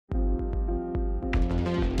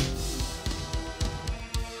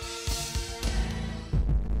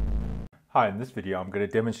Hi, in this video I'm going to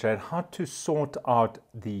demonstrate how to sort out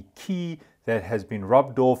the key that has been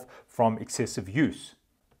rubbed off from excessive use.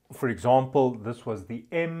 For example, this was the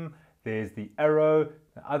M, there's the arrow,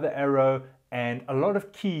 the other arrow, and a lot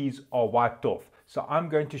of keys are wiped off. So I'm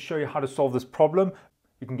going to show you how to solve this problem.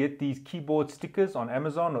 You can get these keyboard stickers on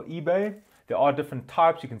Amazon or eBay. There are different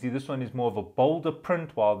types. You can see this one is more of a bolder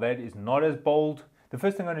print, while that is not as bold. The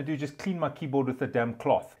first thing I'm going to do is just clean my keyboard with a damp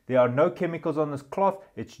cloth. There are no chemicals on this cloth,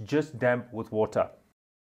 it's just damp with water.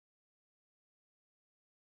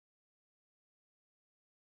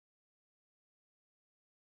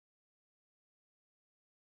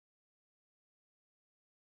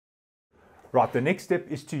 Right, the next step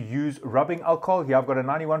is to use rubbing alcohol. Here I've got a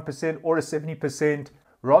 91% or a 70%.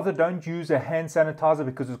 Rather don't use a hand sanitizer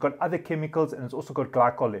because it's got other chemicals and it's also got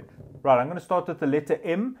glycol in. Right, I'm going to start with the letter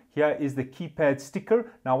M. Here is the keypad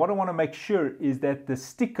sticker. Now what I want to make sure is that the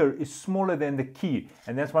sticker is smaller than the key,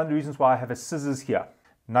 and that's one of the reasons why I have a scissors here.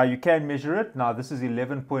 Now you can measure it. Now this is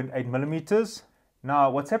 11.8 millimeters.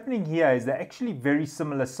 Now what's happening here is they're actually very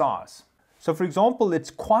similar size. So for example, it's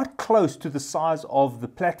quite close to the size of the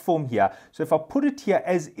platform here. So if I put it here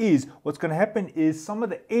as is, what's going to happen is some of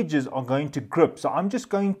the edges are going to grip. So I'm just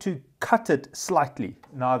going to cut it slightly.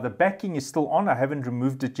 Now the backing is still on, I haven't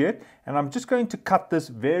removed it yet. And I'm just going to cut this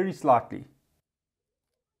very slightly.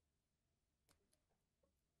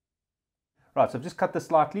 Right, so I've just cut this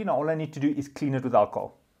slightly. Now all I need to do is clean it with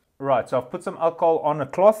alcohol. Right, so I've put some alcohol on a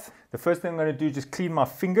cloth. The first thing I'm going to do is just clean my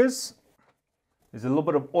fingers. There's a little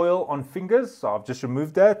bit of oil on fingers, so I've just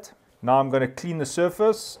removed that. Now I'm going to clean the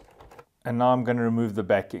surface, and now I'm going to remove the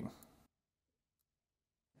backing.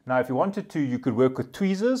 Now if you wanted to, you could work with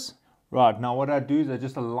tweezers. Right, now what I do is I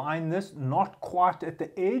just align this, not quite at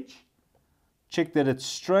the edge. Check that it's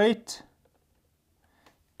straight.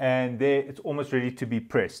 And there, it's almost ready to be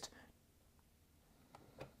pressed.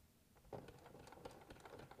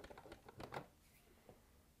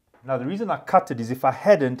 Now the reason I cut it is if I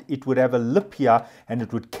hadn't, it would have a lip here and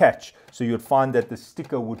it would catch. So you would find that the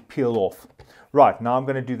sticker would peel off. Right, now I'm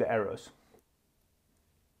going to do the arrows.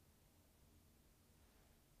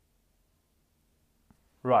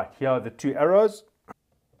 Right, here are the two arrows.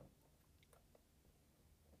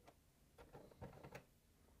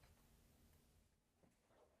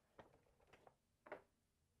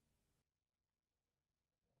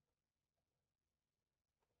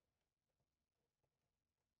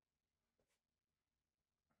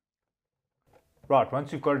 Right,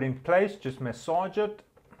 once you've got it in place, just massage it.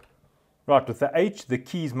 Right, with the H, the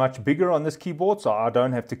key is much bigger on this keyboard, so I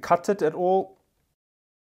don't have to cut it at all.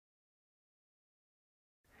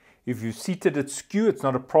 If you've seated it skew, it's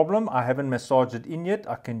not a problem. I haven't massaged it in yet.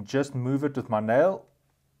 I can just move it with my nail.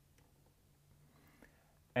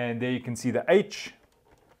 And there you can see the H.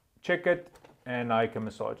 Check it, and now you can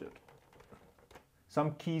massage it.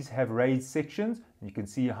 Some keys have raised sections. You can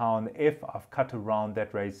see how on the F, I've cut around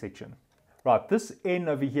that raised section. Right, this N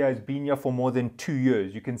over here has been here for more than 2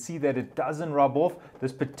 years. You can see that it doesn't rub off.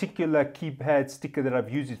 This particular keypad sticker that I've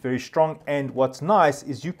used is very strong, and what's nice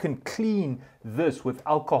is you can clean this with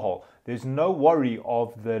alcohol. There's no worry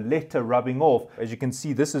of the letter rubbing off. As you can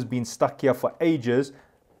see, this has been stuck here for ages,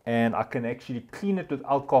 and I can actually clean it with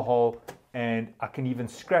alcohol, and I can even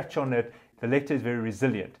scratch on it. The letter is very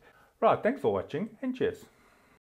resilient. Right, thanks for watching, and cheers.